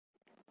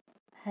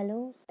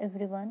Hello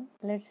everyone,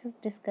 let's just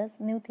discuss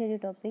new theory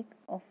topic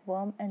of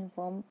worm and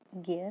worm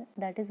gear,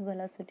 that is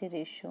velocity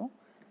ratio.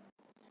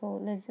 So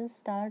let's just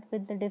start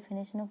with the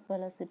definition of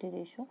velocity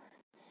ratio.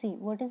 See,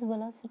 what is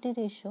velocity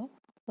ratio?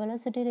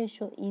 Velocity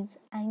ratio is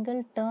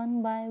angle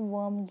turned by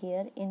worm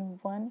gear in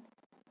one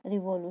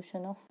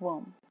revolution of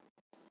worm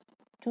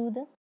to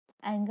the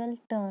angle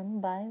turned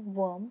by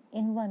worm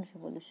in one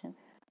revolution.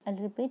 I'll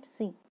repeat,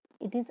 see,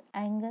 it is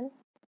angle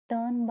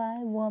turned by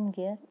worm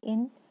gear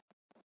in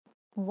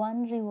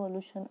one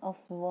revolution of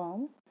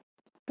worm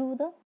to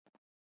the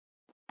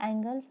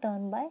angle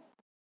turned by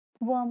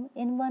worm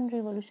in one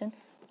revolution.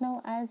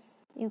 Now,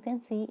 as you can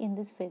see in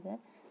this figure,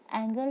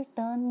 angle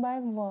turned by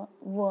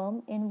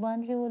worm in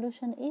one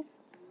revolution is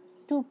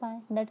 2 pi,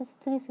 that is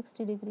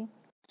 360 degree.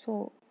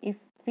 So if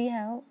we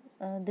have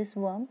this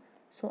worm,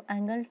 so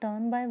angle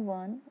turned by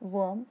one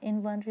worm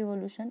in one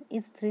revolution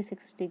is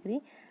 360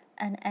 degree,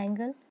 and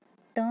angle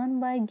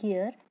turned by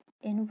gear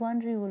in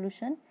one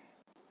revolution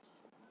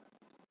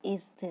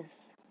is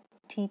this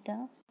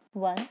theta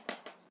 1.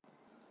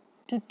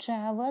 To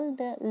travel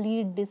the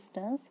lead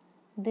distance,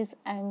 this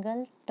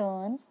angle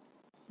turn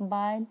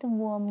by the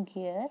worm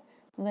gear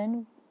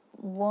when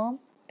worm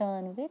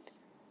turn with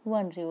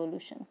one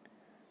revolution.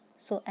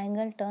 So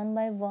angle turn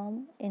by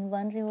worm in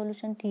one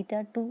revolution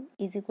theta 2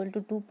 is equal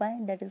to 2 pi,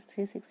 that is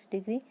 360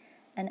 degree,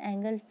 and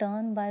angle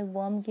turn by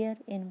worm gear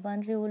in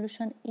one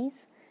revolution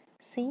is,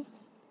 see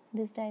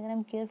this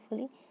diagram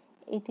carefully,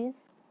 it is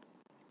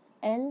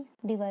L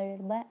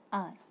divided by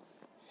R.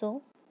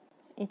 So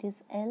it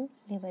is L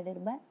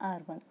divided by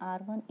R1.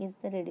 R1 is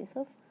the radius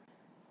of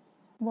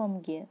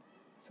worm gear.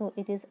 So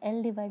it is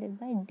L divided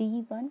by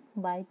D1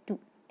 by 2.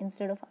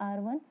 Instead of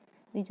R1,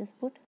 we just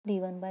put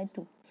D1 by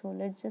 2. So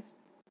let's just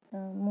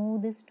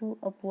move this 2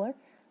 upward.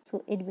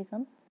 So it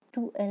becomes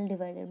 2L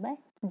divided by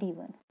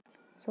D1.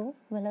 So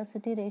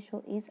velocity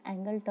ratio is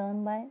angle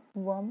turned by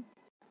worm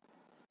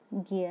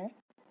gear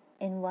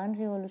in one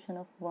revolution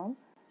of worm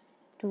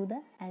to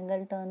the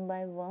angle turned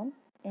by worm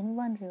in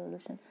one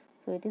revolution.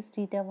 So it is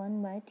theta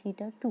 1 by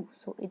theta 2.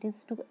 So it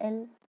is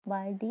 2L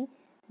by D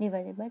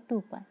divided by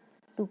 2 pi.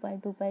 2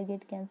 pi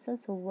get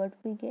cancelled. So what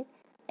we get?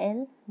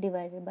 L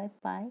divided by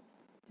pi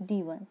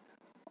D1.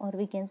 Or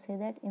we can say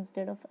that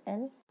instead of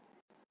L,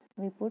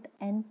 we put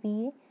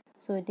NPA.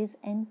 So it is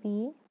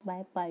NPA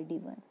by pi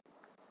D1.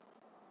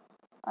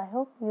 I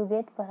hope you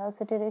get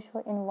velocity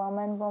ratio in worm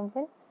and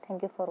wormwell.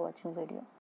 Thank you for watching video.